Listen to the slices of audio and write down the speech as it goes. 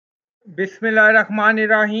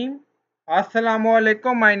Bismillahirrahmanirrahim. Assalamu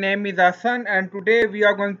alaikum. My name is Hassan and today we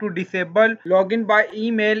are going to disable login by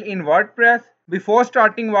email in WordPress. Before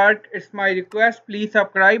starting work, it's my request, please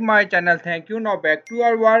subscribe my channel. Thank you. Now back to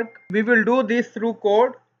our work. We will do this through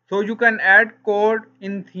code. So you can add code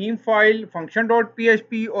in theme file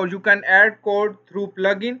function.php or you can add code through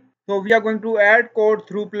plugin. So we are going to add code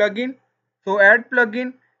through plugin. So add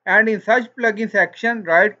plugin and in search plugin section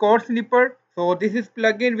write code snippet. So this is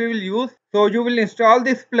plugin we will use. So you will install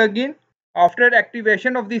this plugin. After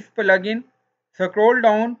activation of this plugin, scroll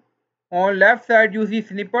down. On left side you see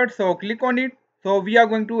snippet. So click on it. So we are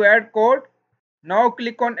going to add code. Now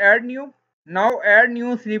click on add new. Now add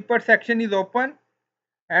new snippet section is open.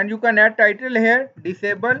 And you can add title here,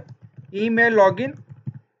 disable email login,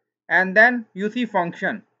 and then you see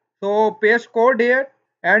function. So paste code here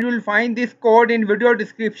and you will find this code in video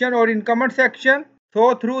description or in comment section.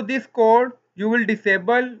 So through this code you will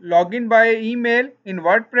disable login by email in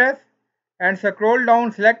WordPress and scroll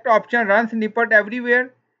down, select option run snippet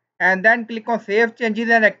everywhere and then click on save changes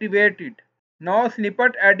and activate it. Now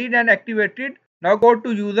snippet added and activated. Now go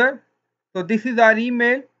to user. So this is our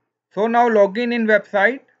email. So now login in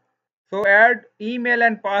website. So add email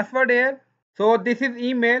and password here. So this is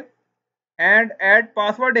email and add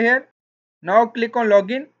password here. Now click on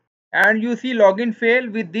login and you see login fail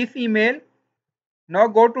with this email. Now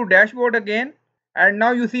go to dashboard again and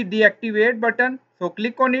now you see deactivate button. So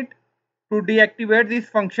click on it to deactivate this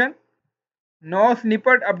function. Now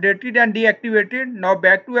snippet updated and deactivated. Now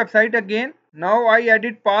back to website again. Now I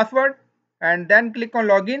added password and then click on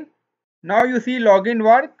login. Now you see login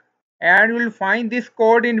work and you will find this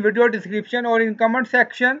code in video description or in comment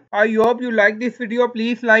section. I hope you like this video.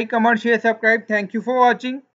 Please like, comment, share, subscribe. Thank you for watching.